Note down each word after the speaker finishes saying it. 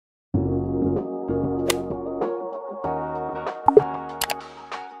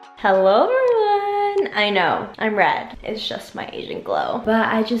Hello everyone! I know, I'm red. It's just my Asian glow. But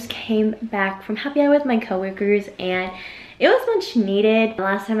I just came back from happy hour with my coworkers and it was much needed. The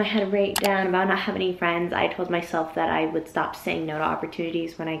last time I had a breakdown about not having any friends, I told myself that I would stop saying no to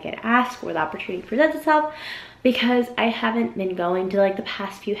opportunities when I get asked or the opportunity presents itself, because I haven't been going to like the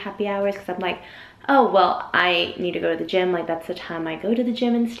past few happy hours because I'm like, oh, well, I need to go to the gym. Like, that's the time I go to the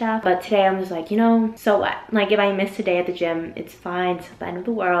gym and stuff. But today I'm just like, you know, so what? Like, if I miss a day at the gym, it's fine. It's not the end of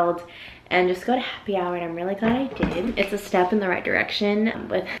the world. And just go to happy hour, and I'm really glad I did. It's a step in the right direction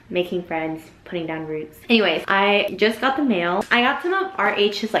with making friends, putting down roots. Anyways, I just got the mail. I got some of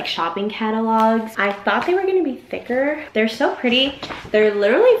RH's like shopping catalogs. I thought they were gonna be thicker. They're so pretty. They're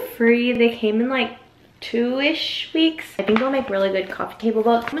literally free. They came in like 2-ish weeks. I think they'll make really good coffee table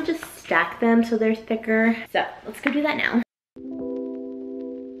books. I'm gonna just stack them so they're thicker. So let's go do that now.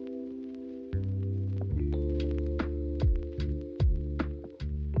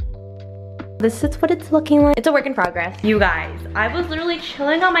 This is what it's looking like. It's a work in progress. You guys, I was literally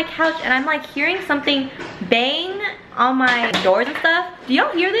chilling on my couch and I'm like hearing something bang on my doors and stuff. Do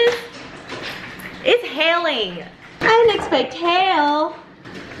y'all hear this? It's hailing. I didn't expect hail.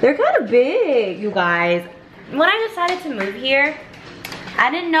 They're kind of big, you guys. When I decided to move here,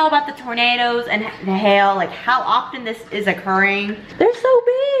 I didn't know about the tornadoes and the hail, like how often this is occurring. They're so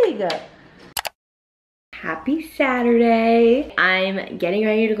big. Happy Saturday. I'm getting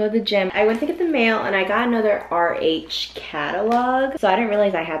ready to go to the gym. I went to get the mail and I got another RH catalog. So I didn't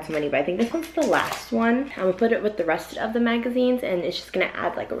realize I had so many, but I think this one's the last one. I'm gonna put it with the rest of the magazines and it's just gonna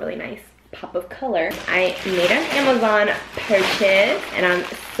add like a really nice pop of color. I made an Amazon purchase and I'm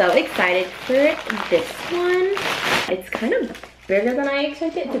so excited for this one. It's kind of bigger than I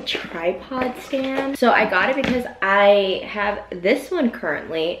expected. It's a tripod stand. So I got it because I have this one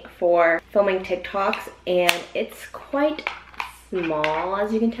currently for filming TikToks and it's quite small,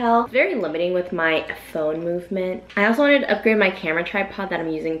 as you can tell. Very limiting with my phone movement. I also wanted to upgrade my camera tripod that I'm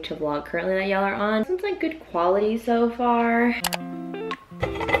using to vlog currently that y'all are on. It's like good quality so far.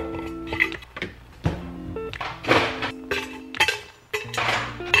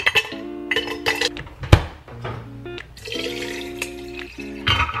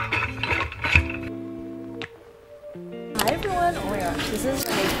 This is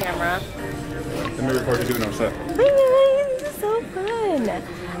a new camera. Let me record you doing on set. Hi guys, this is so fun.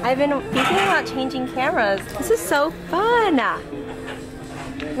 I've been thinking about changing cameras. This is so fun.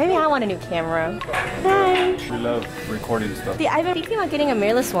 Maybe I want a new camera. Hi. We love recording stuff. See, I've been thinking about getting a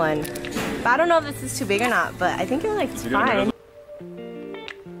mirrorless one. But I don't know if this is too big or not, but I think it's fine.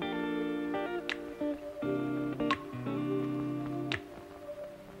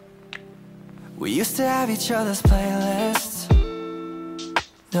 We used to have each other's playlists.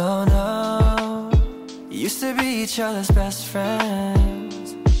 No, no, used to be each other's best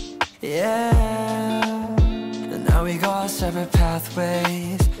friends. Yeah, and now we go our separate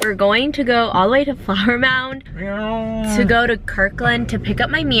pathways. We're going to go all the way to Flower Mound to go to Kirkland to pick up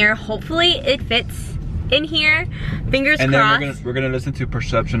my mirror. Hopefully it fits in here. Fingers crossed. And then we're gonna listen to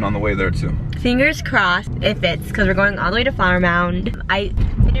Perception on the way there too. Fingers crossed it fits because we're going all the way to Flower Mound. I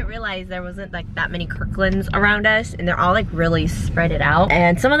didn't realize there wasn't like that many Kirklands around us and they're all like really spread it out.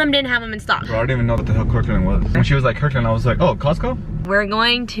 And some of them didn't have them in stock. Bro, I didn't even know what the hell Kirkland was. When she was like Kirkland, I was like, oh, Costco? We're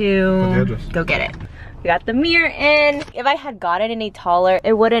going to go get it. We got the mirror in. If I had got it any taller,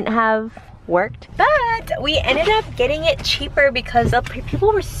 it wouldn't have worked, but we ended up getting it cheaper because the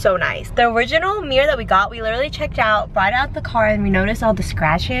people were so nice. The original mirror that we got, we literally checked out, brought out the car, and we noticed all the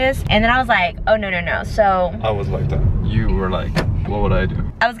scratches, and then I was like, oh no, so I was like that. You were like, what would I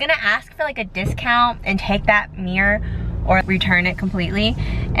do? I was gonna ask for like a discount and take that mirror or return it completely,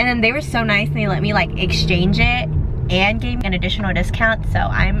 and then they were so nice and they let me like exchange it and gave me an additional discount, so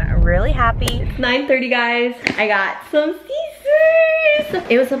I'm really happy. It's 9:30 guys. I got some Caesars.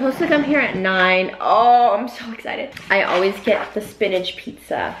 It was supposed to come here at 9. Oh, I'm so excited. I always get the spinach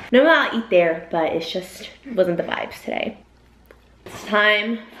pizza. No, I'll eat there, but it's just wasn't the vibes today. It's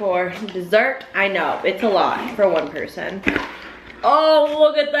time for dessert. I know, it's a lot for one person. Oh,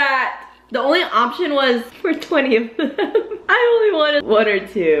 look at that. The only option was for 20 of them. I only wanted 1 or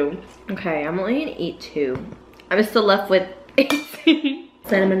 2. Okay, I'm only gonna eat 2. I'm still left with 18.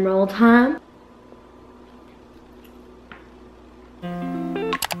 Cinnamon roll time.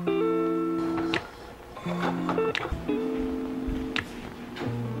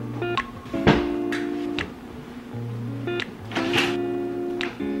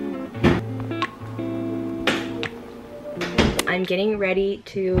 I'm getting ready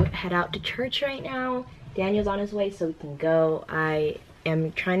to head out to church right now. Daniel's on his way so we can go. I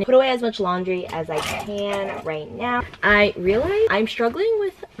am trying to put away as much laundry as I can right now. I realize I'm struggling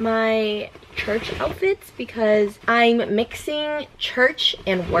with my church outfits because I'm mixing church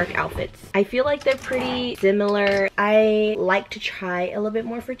and work outfits. I feel like they're pretty similar. I like to try a little bit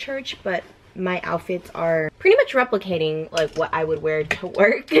more for church, but my outfits are pretty much replicating like what I would wear to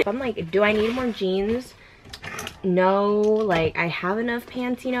work. I'm like, do I need more jeans? No, like I have enough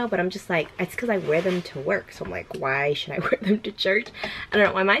pants, you know, but I'm just like, it's because I wear them to work. So I'm like, why should I wear them to church? I don't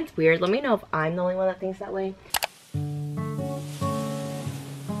know, my mind's weird. Let me know if I'm the only one that thinks that way.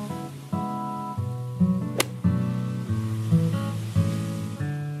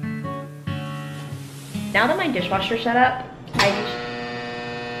 Now that my dishwasher's shut up,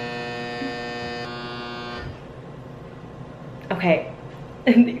 okay,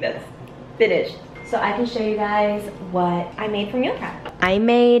 I think that's finished. So I can show you guys what I made for meal prep. I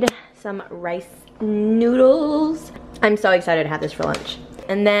made some rice noodles. I'm so excited to have this for lunch.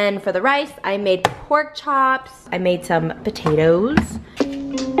 And then for the rice, I made pork chops. I made some potatoes.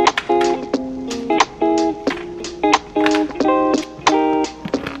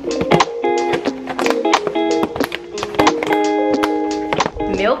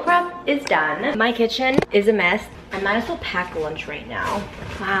 Meal prep is done. My kitchen is a mess. I might as well pack lunch right now.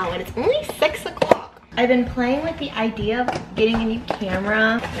 Wow, and it's only 6 o'clock. I've been playing with the idea of getting a new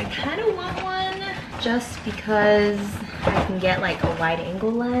camera. I kind of want one just because I can get like a wide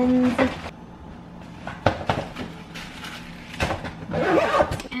angle lens.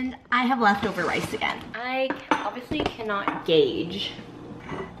 And I have leftover rice again. I obviously cannot gauge.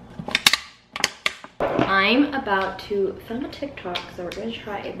 I'm about to film a TikTok, so we're gonna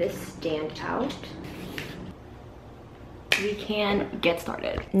try if this stand out. We can get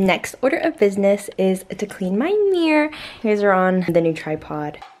started. Next order of business is to clean my mirror. Here's are on the new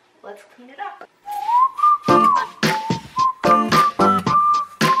tripod. Let's clean it up.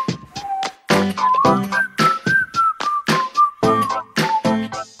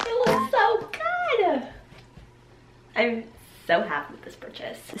 It looks so good. I'm so happy with this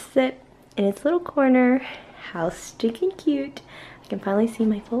purchase. Sit in its little corner. How stinking cute. I can finally see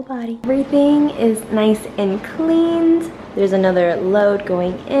my full body. Everything is nice and cleaned. There's another load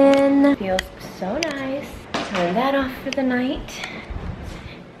going in. Feels so nice. Turn that off for the night.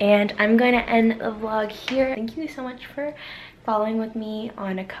 And I'm going to end the vlog here. Thank you so much for following with me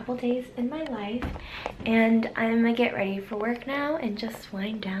on a couple days in my life. And I'm gonna get ready for work now and just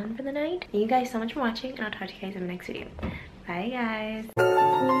wind down for the night. Thank you guys so much for watching, and I'll talk to you guys in the next video. Bye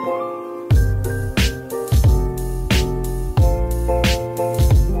guys.